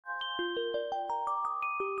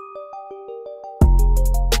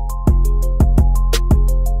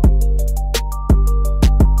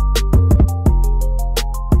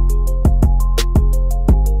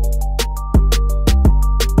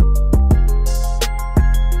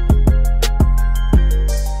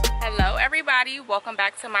welcome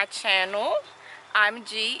back to my channel. I'm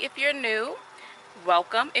G if you're new.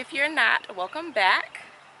 Welcome if you're not. Welcome back.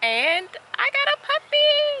 And I got a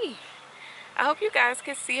puppy. I hope you guys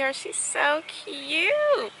can see her. She's so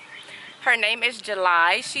cute. Her name is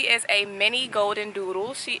July. She is a mini golden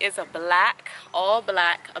doodle. She is a black, all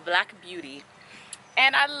black, a black beauty.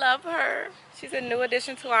 And I love her. She's a new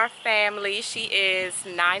addition to our family. She is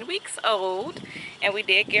 9 weeks old, and we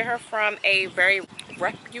did get her from a very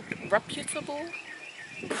reputable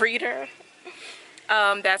breeder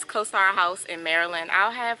that's close to our house in Maryland.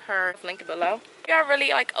 I'll have her linked below. We are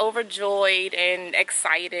really like overjoyed and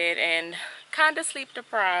excited and kind of sleep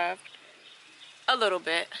deprived a little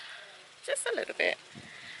bit, just a little bit.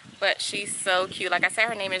 But she's so cute. Like I said,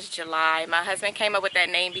 her name is July. My husband came up with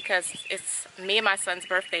that name because it's me and my son's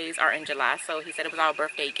birthdays are in July, so he said it was our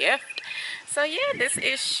birthday gift. So yeah, this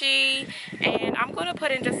is she, and I'm gonna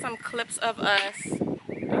put in just some clips of us.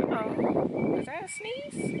 Uh-oh, is that a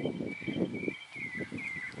sneeze?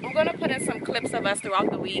 I'm gonna put in some clips of us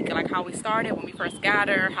throughout the week, like how we started when we first got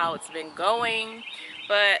her, how it's been going.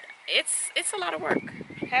 But it's a lot of work.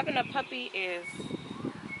 Having a puppy is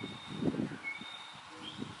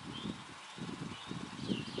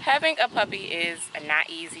not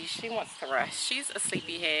easy. She wants to rest. She's a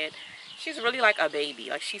sleepyhead. She's really like a baby.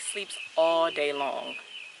 Like, she sleeps all day long.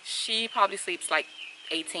 She probably sleeps like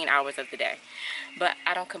 18 hours of the day. But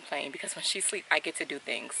I don't complain because when she sleeps, I get to do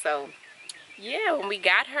things. So yeah, when we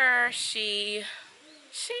got her, I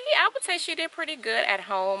would say she did pretty good at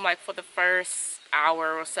home. Like, for the first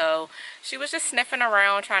hour or so, she was just sniffing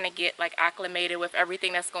around trying to get like acclimated with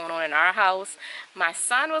everything that's going on in our house. My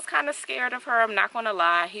son was kind of scared of her, I'm not gonna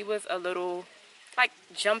lie. He was a little like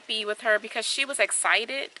jumpy with her because she was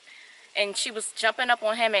excited and she was jumping up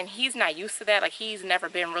on him, and he's not used to that. Like, he's never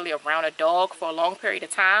been really around a dog for a long period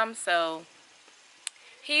of time, so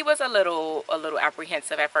he was a little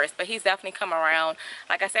apprehensive at first, but he's definitely come around.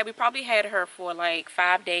 Like I said, we probably had her for like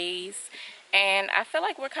 5 days, and I feel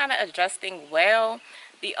like we're kind of adjusting well.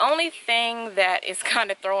 The only thing that is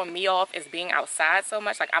kind of throwing me off is being outside so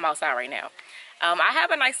much. Like, I'm outside right now. I have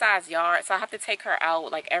a nice size yard, so I have to take her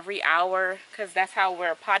out like every hour because that's how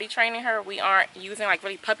we're potty training her. We aren't using like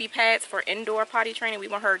really puppy pads for indoor potty training. We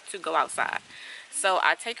want her to go outside. So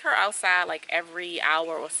I take her outside like every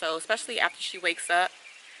hour or so, especially after she wakes up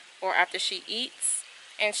or after she eats.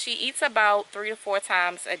 And she eats about 3 to 4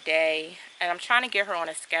 times a day, and I'm trying to get her on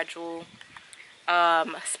a schedule.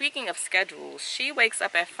 Speaking of schedules, she wakes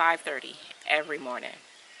up at 5:30 every morning,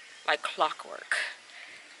 like clockwork,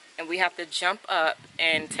 and we have to jump up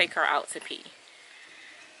and take her out to pee.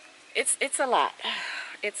 It's a lot.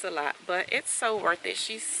 It's a lot, but it's so worth it.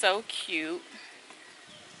 She's so cute,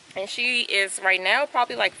 and she is right now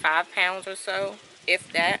probably like 5 pounds or so,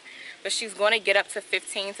 if that. But she's going to get up to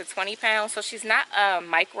 15 to 20 pounds. So she's not a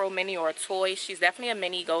micro, mini, or a toy. She's definitely a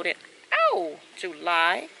mini golden. Oh,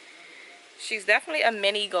 July. She's definitely a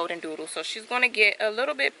mini golden doodle. So she's going to get a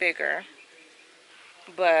little bit bigger.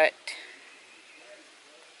 But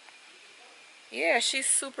yeah, she's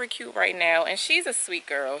super cute right now, and she's a sweet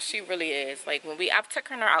girl. She really is. Like, when I've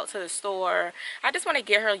taken her out to the store, I just want to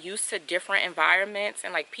get her used to different environments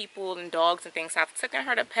and like people and dogs and things. So I've taken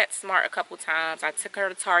her to PetSmart a couple times. I took her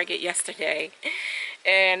to Target yesterday,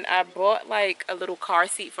 and I bought like a little car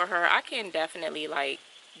seat for her. I can definitely like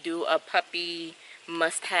do a puppy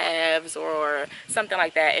must-haves or something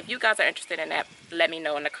like that. If you guys are interested in that, let me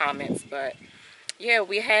know in the comments. But yeah,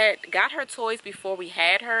 we got her toys before we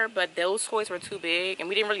had her, but those toys were too big and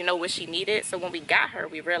we didn't really know what she needed. So when we got her,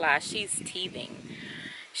 we realized she's teething.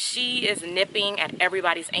 She is nipping at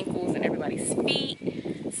everybody's ankles and everybody's feet.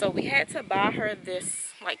 So we had to buy her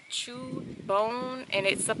this like chew bone, and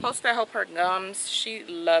it's supposed to help her gums. She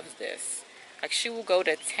loves this. Like, she will go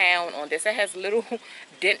to town on this. It has little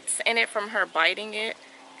dents in it from her biting it.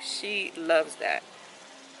 She loves that.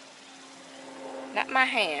 Not my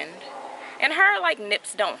hand. And her like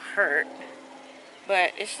nips don't hurt,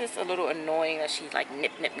 but it's just a little annoying that she's like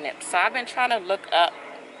nip, nip, nip. So I've been trying to look up,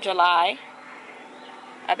 July,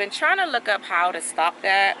 I've been trying to look up how to stop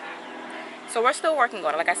that. So we're still working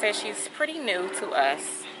on it. Like I said, she's pretty new to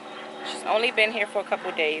us. She's only been here for a couple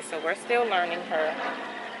days, so we're still learning her.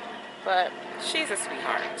 But she's a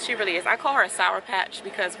sweetheart. She really is. I call her a Sour Patch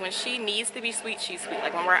because when she needs to be sweet, she's sweet.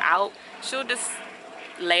 Like, when we're out, she'll just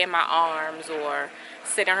lay in my arms or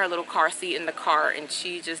sit in her little car seat in the car, and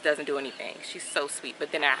she just doesn't do anything. She's so sweet.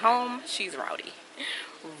 But then at home, she's rowdy.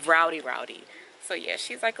 Rowdy. So yeah,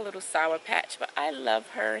 she's like a little Sour Patch, but I love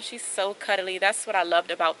her. She's so cuddly. That's what I loved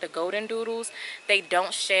about the golden doodles. They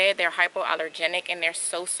don't shed. They're hypoallergenic, and they're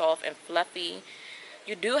so soft and fluffy.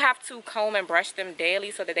 You do have to comb and brush them daily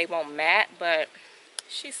so that they won't mat, but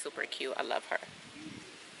She's super cute. I love her.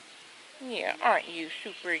 Yeah, aren't you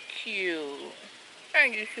super cute?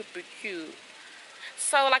 Aren't you super cute?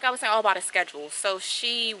 So like I was saying all about a schedule. So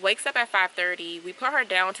she wakes up at 5:30. We put her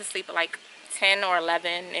down to sleep at like 10 or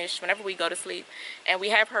 11-ish whenever we go to sleep. And we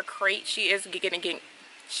have her crate. She is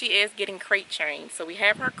getting crate trained. So we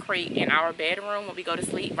have her crate in our bedroom when we go to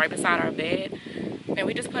sleep, right beside our bed. And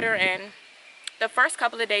we just put her in. The first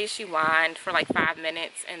couple of days she whined for like 5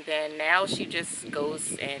 minutes, and then now she just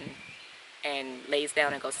goes and lays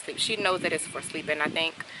down and goes to sleep. She knows that it's for sleeping, I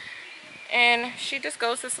think. And she just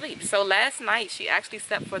goes to sleep. So last night she actually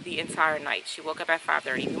slept for the entire night. She woke up at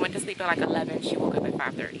 5:30. We went to sleep at like 11. She woke up at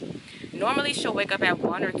 5:30. Normally she'll wake up at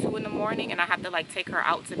 1 or 2 in the morning, and I have to like take her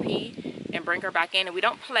out to pee and bring her back in. And we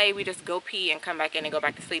don't play, we just go pee and come back in and go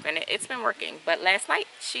back to sleep. And it's been working. But last night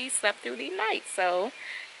she slept through the night. So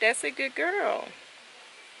that's a good girl.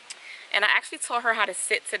 And I actually taught her how to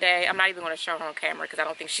sit today. I'm not even going to show her on camera because I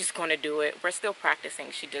don't think she's going to do it. We're still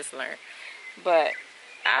practicing. She just learned. But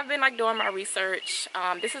I've been like doing my research.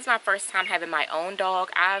 This is my first time having my own dog.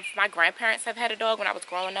 My grandparents have had a dog when I was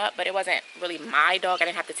growing up, but it wasn't really my dog. I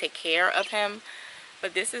didn't have to take care of him.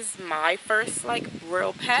 But this is my first like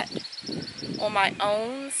real pet on my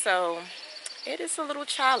own. So it is a little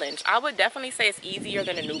challenge. I would definitely say it's easier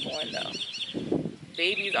than a newborn though.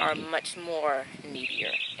 Babies are much more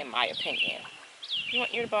needier in my opinion. You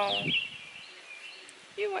want your bone?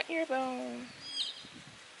 You want your bone?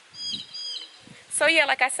 So yeah,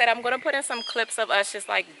 like I said, I'm gonna put in some clips of us just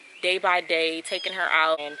like day by day taking her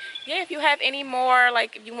out. And yeah, if you have any more,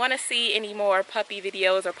 like if you want to see any more puppy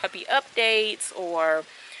videos or puppy updates or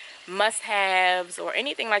must-haves or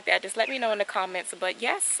anything like that, just let me know in the comments. But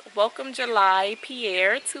yes, welcome July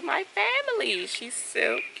Pierre to my family. She's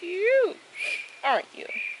so cute, aren't you?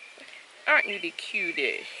 Aren't you the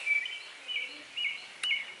cutest?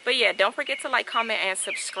 But yeah, don't forget to like, comment, and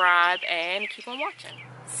subscribe, and keep on watching.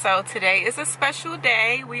 So today is a special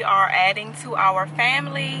day. We are adding to our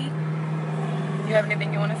family. You have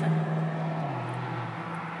anything you want to say?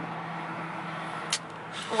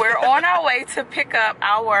 We're on our way to pick up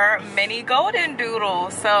our mini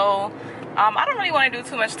Goldendoodle. So I don't really want to do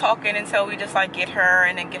too much talking until we just like get her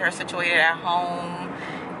and then get her situated at home.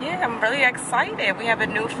 Yeah, I'm really excited. We have a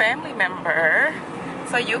new family member.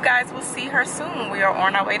 So you guys will see her soon. We are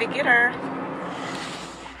on our way to get her.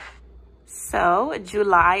 So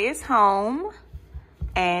July is home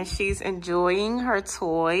and she's enjoying her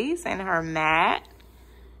toys and her mat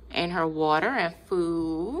and her water and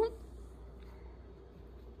food.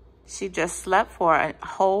 She just slept for a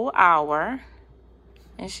whole hour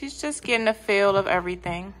and she's just getting a feel of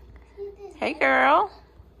everything. Hey girl.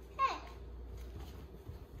 Hey.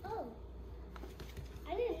 Oh.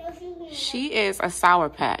 I didn't know she was gonna She is a Sour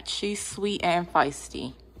Patch. She's sweet and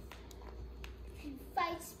feisty. She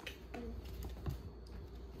fights people.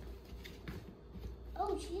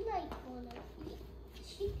 Oh, she like gonna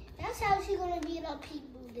that's how she's gonna beat up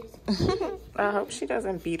people this. I hope she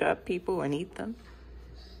doesn't beat up people and eat them.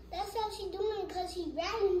 That's how she's doing because she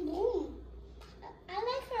ran and boom. I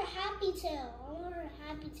like her happy tail. I want her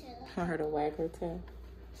happy tail. I want her to wag her tail.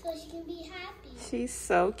 So she can be happy. She's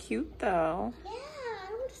so cute though. Yeah,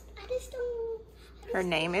 I just don't. Her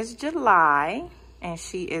name is July and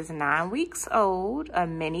she is 9 weeks old, a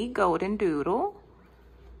mini Goldendoodle,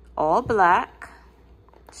 all black.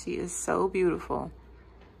 She is so beautiful.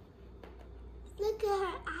 Look at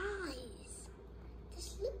her eyes.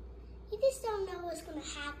 You just don't know what's gonna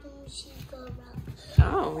happen when she grows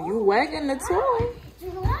up. Oh, you wagging the toy.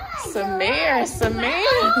 Samir.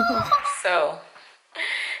 So,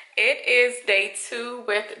 it is day 2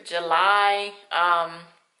 with July.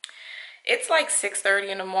 It's like 6:30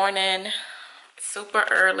 in the morning, super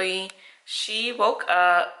early. She woke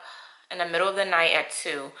up in the middle of the night at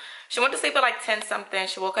 2. She went to sleep at like 10 something.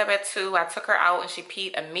 She woke up at 2. I took her out and she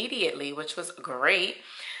peed immediately, which was great.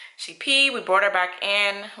 She peed, we brought her back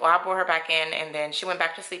in. Well, I brought her back in and then she went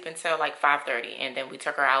back to sleep until like 5:30. And then we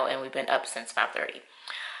took her out and we've been up since 5:30.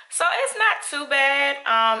 So it's not too bad.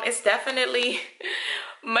 It's definitely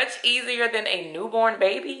much easier than a newborn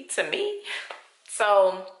baby to me.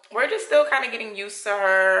 So we're just still kind of getting used to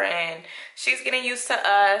her and she's getting used to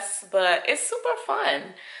us, but it's super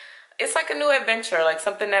fun. It's like a new adventure, like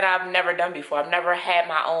something that I've never done before. I've never had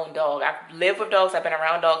my own dog. I've lived with dogs, I've been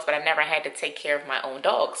around dogs, but I've never had to take care of my own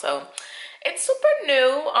dog. So it's super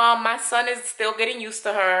new. My son is still getting used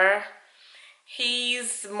to her.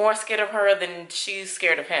 He's more scared of her than she's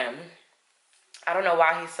scared of him. I don't know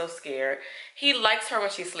why he's so scared. He likes her when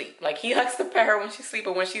she sleeps. Like, he likes to pet her when she's asleep,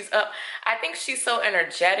 but when she's up, I think she's so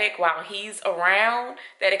energetic while he's around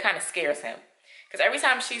that it kind of scares him. Because every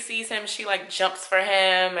time she sees him, she like jumps for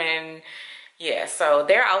him. And yeah, so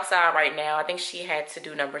they're outside right now. I think she had to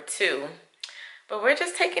do number 2. But we're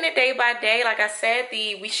just taking it day by day. Like I said,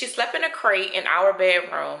 she slept in a crate in our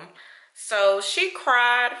bedroom. So she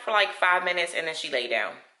cried for like 5 minutes and then she lay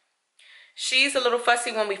down. She's a little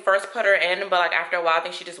fussy when we first put her in, but like after a while, I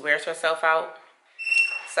think she just wears herself out.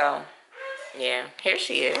 So, yeah, here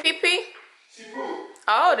she is. Pee-pee? She pooped.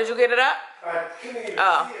 Oh, did you get it up? I couldn't even see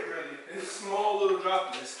it really. It's small little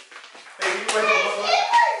droplets. Hey, you wake up.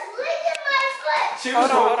 She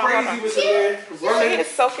was going crazy with the man. She is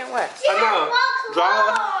soaking wet. I know. Dry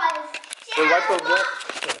her and wipe her butt.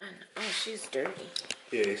 Oh, she's dirty.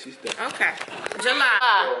 Yeah, she's dirty. Okay.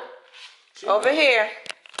 July. Over here.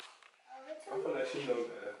 I feel like she knows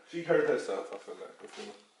that. She heard herself, I feel like,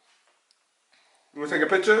 before. You want to take a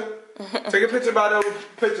picture? Take a picture by the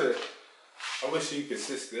picture. I wish you could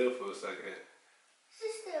sit still for a second.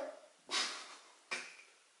 Sit still.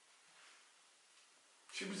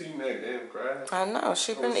 She was eating that damn grass. I know.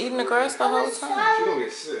 She's been eating the grass the whole time. She gonna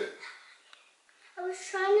get sick. I was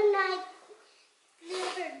trying to not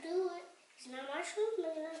let her do it. It's not my shoes,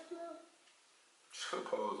 maybe that's no. Her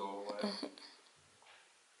clothes all wet.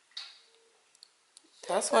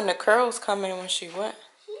 That's when the curls come in when she wet.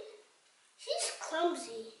 She's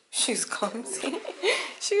clumsy. She's clumsy.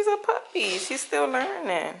 She's a puppy. She's still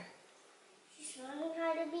learning. She's learning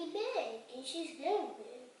how to be big, and she's getting big.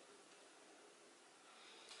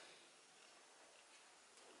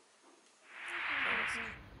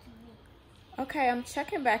 Okay, I'm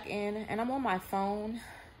checking back in and I'm on my phone.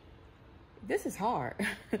 This is hard.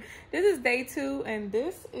 This is day 2 and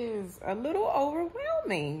this is a little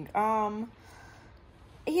overwhelming.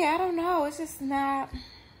 Yeah, I don't know. It's just not,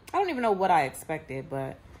 I don't even know what I expected,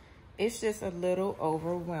 but it's just a little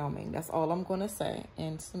overwhelming. That's all I'm gonna say.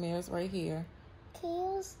 And Samir's right here. Can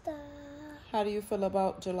you stop? How do you feel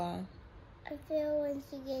about July? I feel when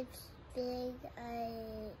she gets big,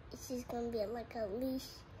 she's gonna be like a leash.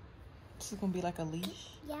 She's gonna be like a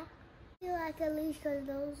leash? Yeah. I feel like a leash because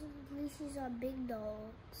those leashes are big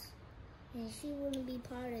dogs. And she wouldn't be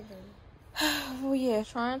part of them. Well, yeah.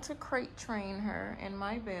 Trying to crate train her in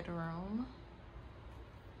my bedroom.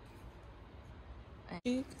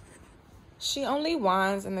 She only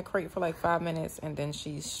whines in the crate for like 5 minutes and then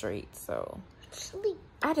she's straight. So Sleep.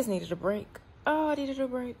 I just needed a break. Oh, I needed a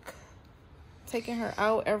break. Taking her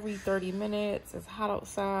out every 30 minutes. It's hot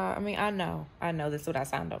outside. I mean, I know this is what I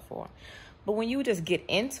signed up for. But when you just get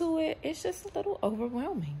into it, it's just a little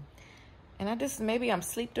overwhelming. And maybe I'm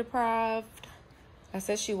sleep deprived. I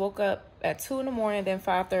said she woke up at 2 in the morning, then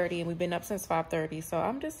 5:30, and we've been up since 5:30. So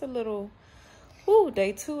I'm just a little,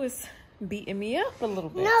 day 2 is beating me up a little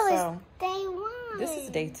bit. No, so it's day 1. this is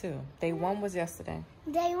day 2. Day 1 was yesterday.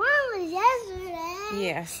 Day 1 was yesterday.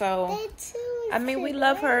 Yeah, so Day 2 is I mean, today. we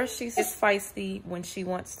love her. She's just feisty when she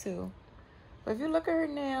wants to. But if you look at her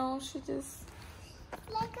now, she just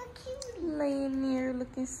like a cutie. laying there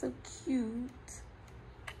looking so cute.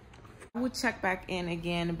 We'll check back in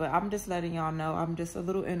again, but I'm just letting y'all know I'm just a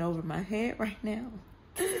little in over my head right now.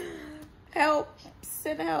 Help.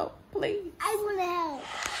 Send help, please. I want to help.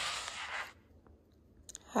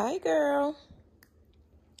 Hi, girl.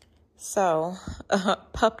 So,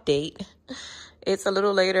 pup date. It's a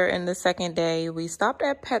little later in the second day. We stopped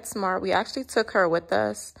at PetSmart. We actually took her with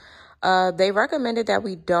us. They recommended that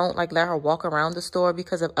we don't let her walk around the store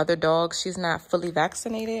because of other dogs. She's not fully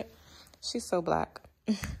vaccinated. She's so black.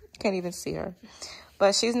 Can't even see her.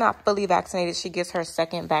 But she's not fully vaccinated. She gets her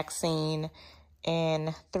second vaccine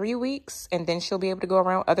in 3 weeks, and then she'll be able to go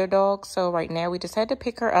around other dogs. So right now we just had to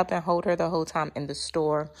pick her up and hold her the whole time in the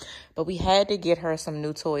store. But we had to get her some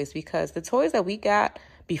new toys because the toys that we got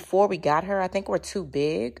before we got her, I think were too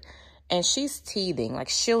big. And she's teething. Like,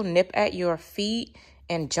 she'll nip at your feet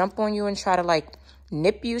and jump on you and try to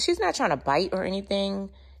nip you. She's not trying to bite or anything.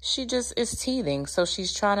 She just is teething. So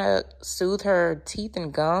she's trying to soothe her teeth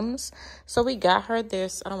and gums. So we got her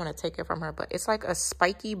this. I don't want to take it from her, but it's like a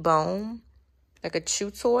spiky bone, like a chew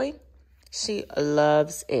toy. She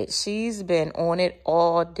loves it. She's been on it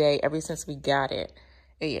all day ever since we got it.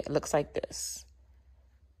 Yeah, it looks like this.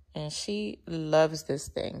 And she loves this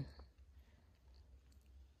thing.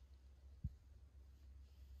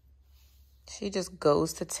 She just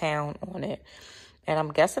goes to town on it. And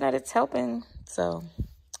I'm guessing that it's helping. So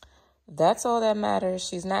that's all that matters.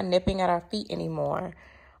 She's not nipping at our feet anymore.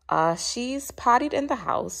 She's pottied in the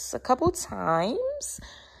house a couple times.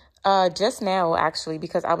 Just now, actually,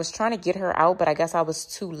 because I was trying to get her out, but I guess I was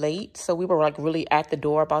too late. So we were really at the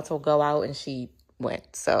door about to go out and she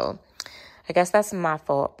went. So I guess that's my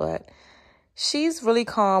fault. But She's really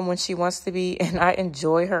calm when she wants to be, and I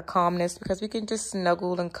enjoy her calmness because we can just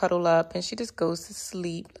snuggle and cuddle up, and she just goes to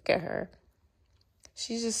sleep. Look at her.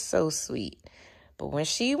 She's just so sweet. But when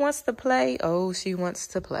she wants to play, oh, she wants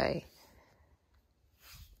to play.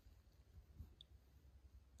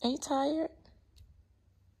 Are you tired?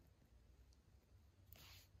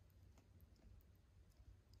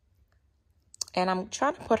 And I'm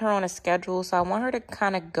trying to put her on a schedule, so I want her to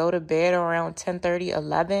kind of go to bed around 10:30,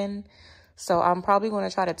 11. So I'm probably going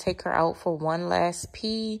to try to take her out for one last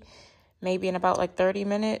pee, maybe in about like 30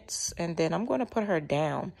 minutes. And then I'm going to put her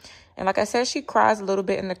down. And like I said, she cries a little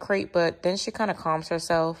bit in the crate, but then she kind of calms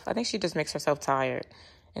herself. I think she just makes herself tired.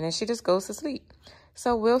 And then she just goes to sleep.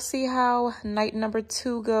 So we'll see how night number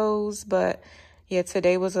 2 goes. But yeah,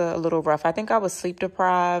 today was a little rough. I think I was sleep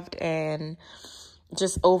deprived and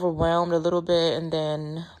just overwhelmed a little bit. And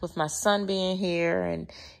then with my son being here and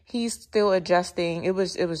he's still adjusting, it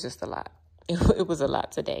was just a lot. It was a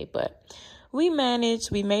lot today, but we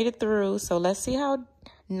managed. We made it through. So let's see how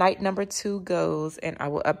night number 2 goes, and I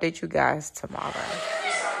will update you guys tomorrow.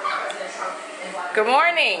 Good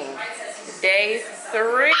morning. Day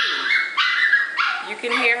 3. You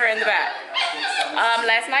can hear her in the back.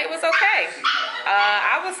 Last night was okay.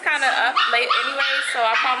 I was kind of up late anyway, so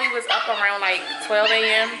I probably was up around like 12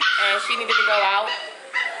 a.m. and she needed to go out.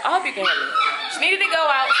 I hope you can hear me. She needed to go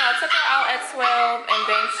out, so I took her out at 12, and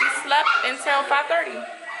then she slept until 5:30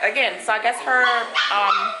 again. So I guess her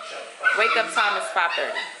wake up time is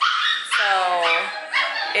 5:30. So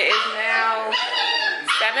it is now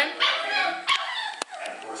 7.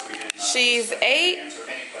 She's 8.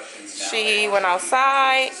 She went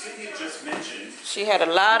outside. She had a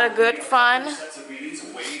lot of good fun.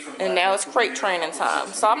 And now it's crate training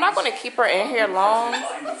time. So I'm not going to keep her in here long,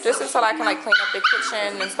 just until I can like clean up the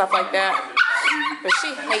kitchen and stuff like that. But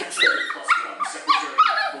she hates it.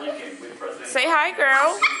 Say hi,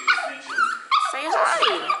 girl. Say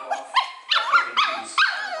hi.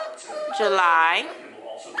 July.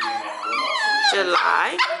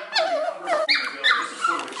 July.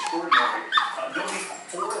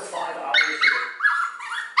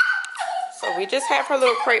 So we just have her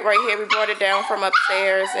little crate right here. We brought it down from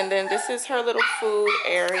upstairs. And then this is her little food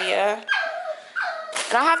area.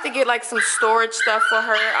 And I have to get like some storage stuff for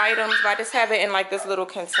her items, but I just have it in like this little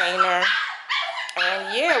container.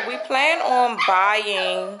 And yeah, we plan on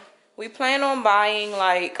buying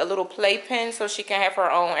like a little playpen so she can have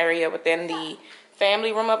her own area within the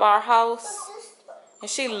family room of our house. And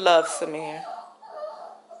she loves Samir.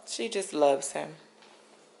 She just loves him.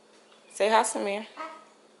 Say hi, Samir.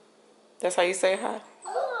 That's how you say hi.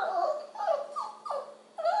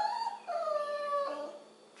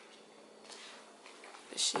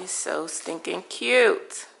 She's so stinking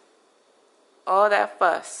cute. All that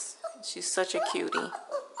fuss. She's such a cutie.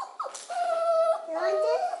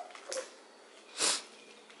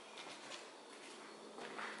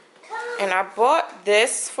 And I bought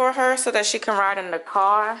this for her so that she can ride in the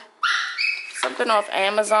car. Something off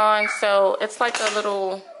Amazon. So it's like a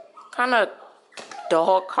little kind of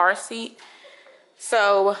dog car seat.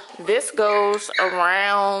 So this goes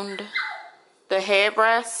around the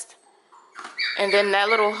headrest. And then that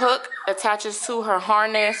little hook attaches to her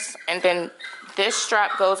harness. And then this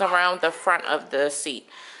strap goes around the front of the seat.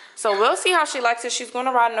 So we'll see how she likes it. She's going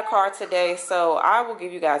to ride in the car today. So I will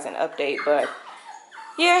give you guys an update. But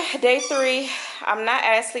yeah, day 3. I'm not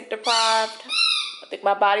as sleep deprived. I think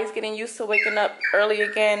my body's getting used to waking up early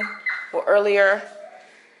again. Or earlier.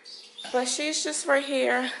 But she's just right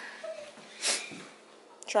here.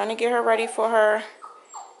 Trying to get her ready for her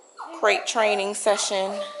crate training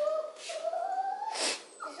session.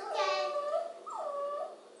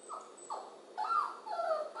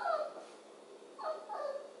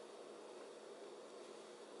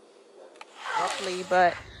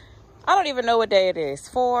 But I don't even know what day it is.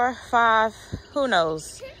 4, 5, who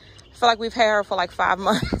knows? I feel like we've had her for like 5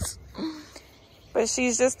 months. But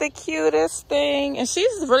she's just the cutest thing. And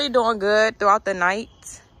she's really doing good throughout the night.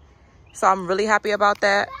 So I'm really happy about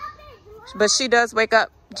that. But she does wake up.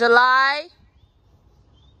 July.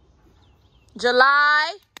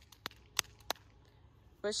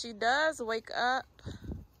 But she does wake up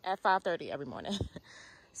at 5:30 every morning.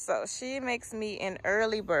 So she makes me an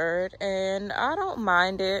early bird, and I don't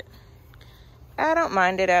mind it. I don't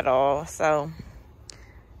mind it at all. So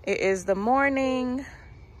it is the morning,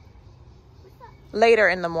 later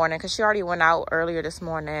in the morning, because she already went out earlier this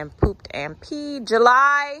morning and pooped and peed.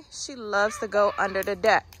 July, she loves to go under the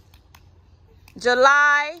deck.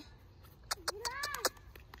 July.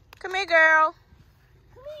 Come here, girl.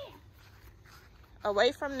 Come here.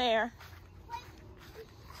 Away from there.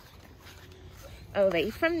 Away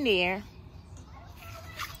from there.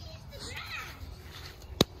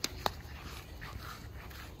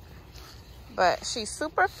 But she's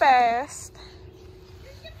super fast.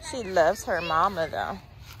 She loves her mama though.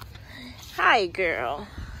 Hi, girl.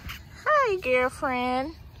 Hi,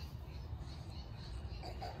 girlfriend.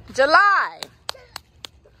 July.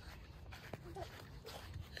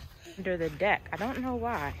 Under the deck. I don't know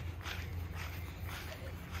why.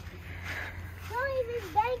 Don't even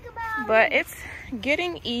think about But it's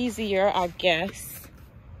getting easier, I guess.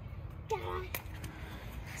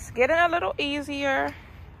 It's getting a little easier.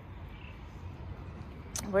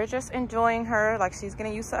 We're just enjoying her, like she's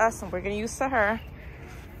getting used to us and we're getting used to her.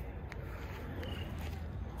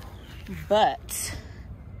 But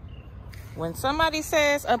when somebody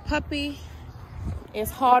says a puppy is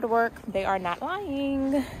hard work, they are not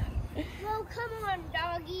lying. Well, come on,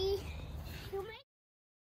 doggy.